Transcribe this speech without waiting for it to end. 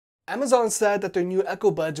Amazon said that their new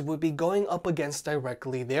Echo Buds would be going up against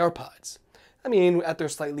directly the AirPods. I mean, at their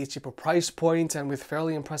slightly cheaper price point and with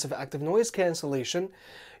fairly impressive active noise cancellation,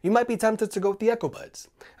 you might be tempted to go with the Echo Buds.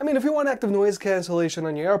 I mean, if you want active noise cancellation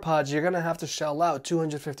on your AirPods, you're gonna have to shell out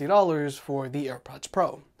 $250 for the AirPods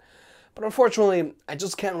Pro. But unfortunately, I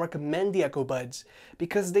just can't recommend the Echo Buds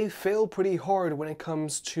because they fail pretty hard when it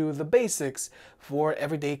comes to the basics for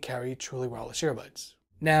everyday carry truly wireless earbuds.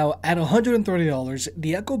 Now, at $130,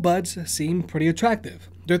 the Echo Buds seem pretty attractive.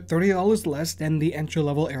 They're $30 less than the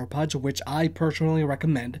entry-level AirPods, which I personally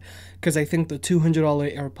recommend, because I think the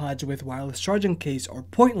 $200 AirPods with wireless charging case are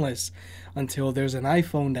pointless until there's an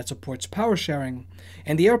iPhone that supports power sharing,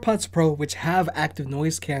 and the AirPods Pro, which have active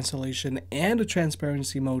noise cancellation and a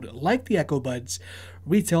transparency mode like the Echo Buds,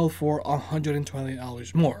 retail for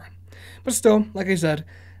 $120 more. But still, like I said,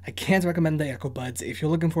 I can't recommend the Echo Buds if you're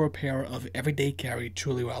looking for a pair of everyday carry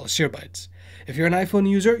truly wireless earbuds. If you're an iPhone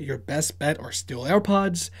user, your best bet are still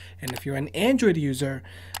AirPods, and if you're an Android user,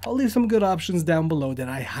 I'll leave some good options down below that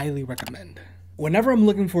I highly recommend. Whenever I'm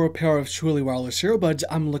looking for a pair of truly wireless earbuds,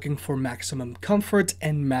 I'm looking for maximum comfort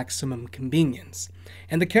and maximum convenience.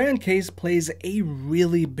 And the carrying case plays a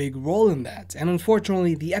really big role in that, and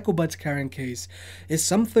unfortunately the Echo Buds carrying case is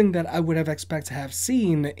something that I would have expected to have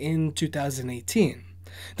seen in 2018.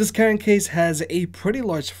 This carrying case has a pretty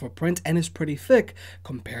large footprint and is pretty thick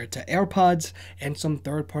compared to AirPods and some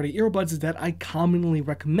third-party earbuds that I commonly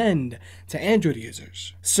recommend to Android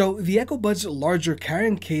users. So the Echo Buds' larger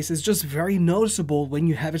carrying case is just very noticeable when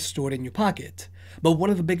you have it stored in your pocket. But one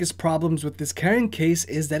of the biggest problems with this carrying case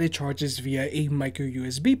is that it charges via a micro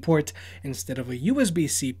USB port instead of a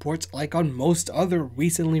USB-C port like on most other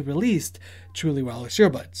recently released truly wireless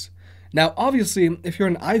earbuds. Now obviously, if you're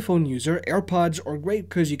an iPhone user, AirPods are great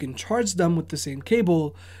because you can charge them with the same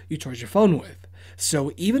cable you charge your phone with.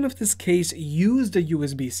 So even if this case used a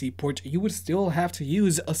USB-C port, you would still have to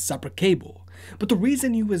use a separate cable. But the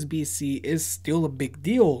reason USB-C is still a big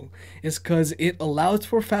deal is because it allows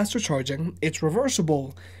for faster charging, it's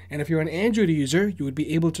reversible, and if you're an Android user, you would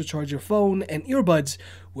be able to charge your phone and earbuds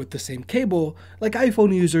with the same cable like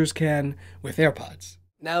iPhone users can with AirPods.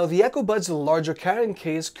 Now, the Echo Buds' larger carrying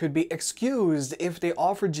case could be excused if they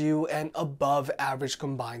offered you an above-average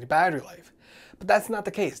combined battery life. But that's not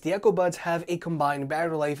the case. The Echo Buds have a combined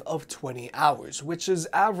battery life of 20 hours, which is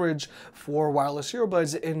average for wireless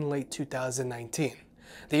earbuds in late 2019.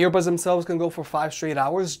 The earbuds themselves can go for 5 straight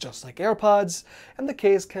hours, just like AirPods, and the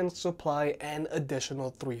case can supply an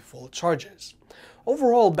additional 3 full charges.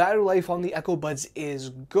 Overall, battery life on the Echo Buds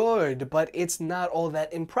is good, but it's not all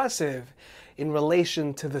that impressive in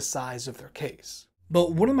relation to the size of their case.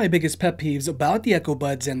 But one of my biggest pet peeves about the Echo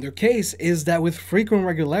Buds and their case is that with frequent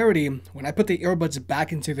regularity, when I put the earbuds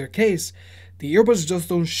back into their case, the earbuds just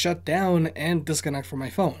don't shut down and disconnect from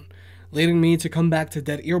my phone, leading me to come back to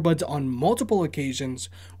dead earbuds on multiple occasions,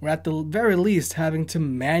 or at the very least having to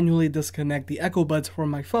manually disconnect the Echo Buds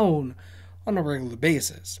from my phone on a regular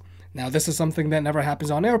basis. Now this is something that never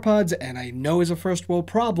happens on AirPods and I know is a first world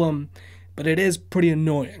problem, but it is pretty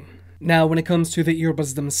annoying. Now when it comes to the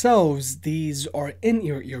earbuds themselves, these are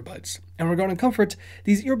in-ear earbuds. And regarding comfort,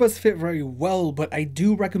 these earbuds fit very well, but I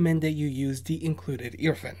do recommend that you use the included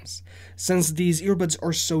earphones. Since these earbuds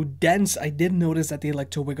are so dense, I did notice that they like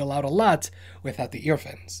to wiggle out a lot without the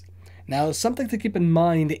earphones. Now, something to keep in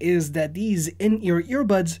mind is that these in-ear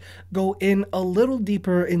earbuds go in a little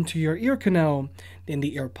deeper into your ear canal than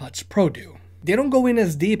the AirPods Pro do. They don't go in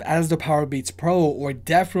as deep as the Powerbeats Pro or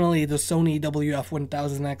definitely the Sony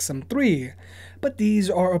WF-1000XM3, but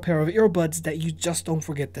these are a pair of earbuds that you just don't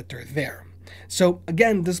forget that they're there. So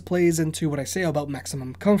again, this plays into what I say about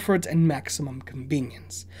maximum comfort and maximum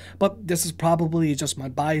convenience. But this is probably just my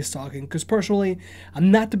bias talking, because personally,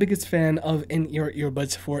 I'm not the biggest fan of in-ear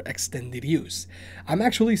earbuds for extended use. I'm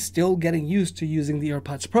actually still getting used to using the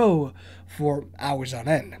AirPods Pro for hours on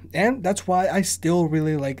end, and that's why I still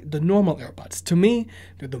really like the normal AirPods. To me,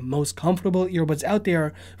 they're the most comfortable earbuds out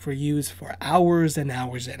there for use for hours and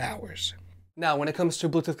hours and hours. Now, when it comes to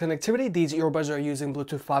Bluetooth connectivity, these earbuds are using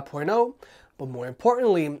Bluetooth 5.0, but more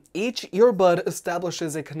importantly, each earbud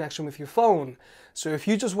establishes a connection with your phone. So if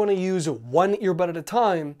you just want to use one earbud at a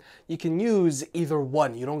time, you can use either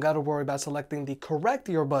one. You don't got to worry about selecting the correct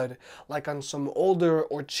earbud, like on some older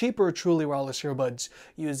or cheaper truly wireless earbuds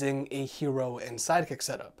using a Hero and Sidekick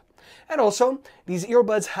setup. And also, these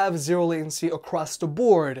earbuds have zero latency across the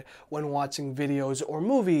board when watching videos or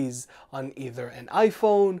movies on either an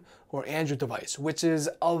iPhone or Android device, which is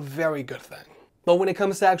a very good thing. But when it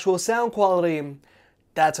comes to actual sound quality,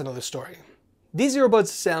 that's another story. These earbuds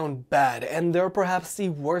sound bad, and they're perhaps the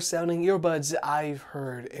worst sounding earbuds I've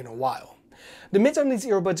heard in a while. The mids on these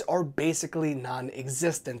earbuds are basically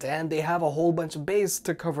non-existent, and they have a whole bunch of bass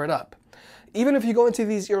to cover it up. Even if you go into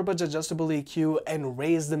these earbuds adjustable EQ and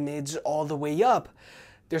raise the mids all the way up,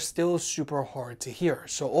 they're still super hard to hear.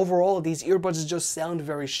 So overall, these earbuds just sound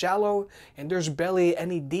very shallow, and there's barely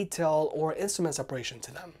any detail or instrument separation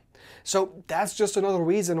to them. So that's just another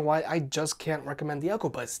reason why I just can't recommend the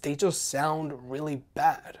EchoBuds. They just sound really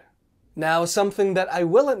bad. Now, something that I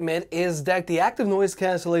will admit is that the active noise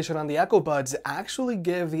cancellation on the EchoBuds actually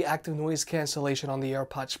give the active noise cancellation on the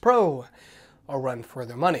AirPods Pro a run for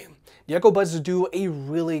their money. The EchoBuds do a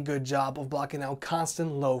really good job of blocking out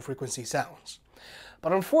constant low frequency sounds.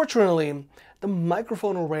 But unfortunately, the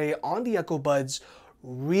microphone array on the EchoBuds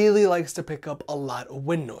really likes to pick up a lot of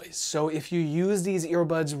wind noise. So if you use these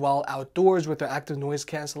earbuds while outdoors with their active noise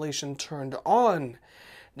cancellation turned on,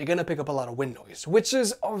 they're gonna pick up a lot of wind noise, which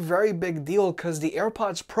is a very big deal because the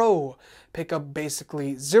AirPods Pro pick up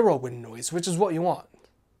basically zero wind noise, which is what you want.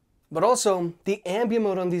 But also, the ambient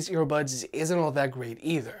mode on these earbuds isn't all that great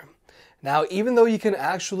either. Now, even though you can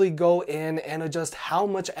actually go in and adjust how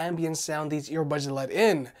much ambient sound these earbuds let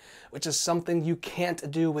in, which is something you can't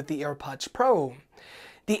do with the AirPods Pro,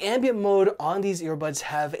 the ambient mode on these earbuds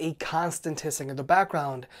have a constant hissing in the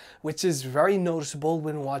background, which is very noticeable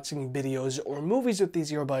when watching videos or movies with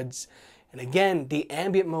these earbuds. And again, the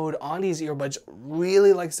ambient mode on these earbuds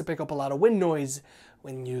really likes to pick up a lot of wind noise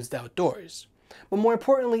when used outdoors. But more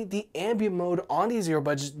importantly, the ambient mode on these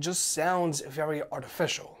earbuds just sounds very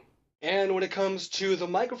artificial. And when it comes to the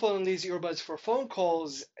microphone on these earbuds for phone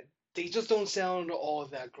calls, they just don't sound all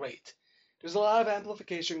that great. There's a lot of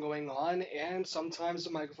amplification going on, and sometimes the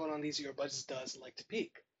microphone on these earbuds does like to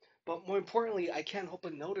peak. But more importantly, I can't help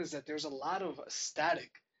but notice that there's a lot of static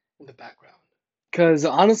in the background. Because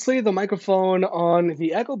honestly, the microphone on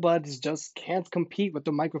the EchoBuds just can't compete with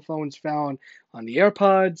the microphones found on the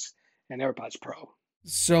AirPods and AirPods Pro.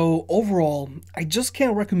 So overall, I just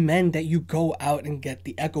can't recommend that you go out and get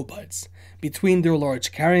the EchoBuds. Between their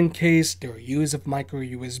large carrying case, their use of micro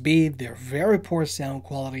USB, their very poor sound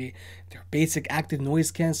quality, their basic active noise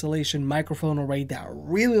cancellation microphone array that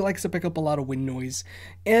really likes to pick up a lot of wind noise,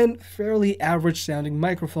 and fairly average sounding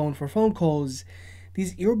microphone for phone calls,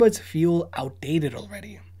 these earbuds feel outdated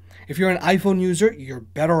already. If you're an iPhone user, you're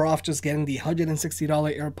better off just getting the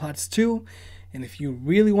 $160 AirPods 2. And if you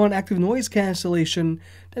really want active noise cancellation,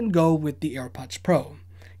 then go with the AirPods Pro.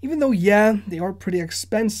 Even though, yeah, they are pretty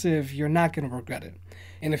expensive, you're not going to regret it.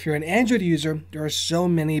 And if you're an Android user, there are so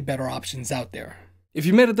many better options out there. If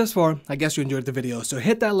you made it this far, I guess you enjoyed the video, so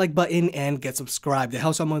hit that like button and get subscribed. It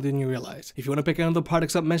helps out more than you realize. If you want to pick any of the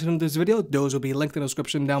products up mentioned in this video, those will be linked in the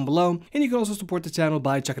description down below, and you can also support the channel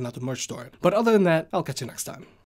by checking out the merch store. But other than that, I'll catch you next time.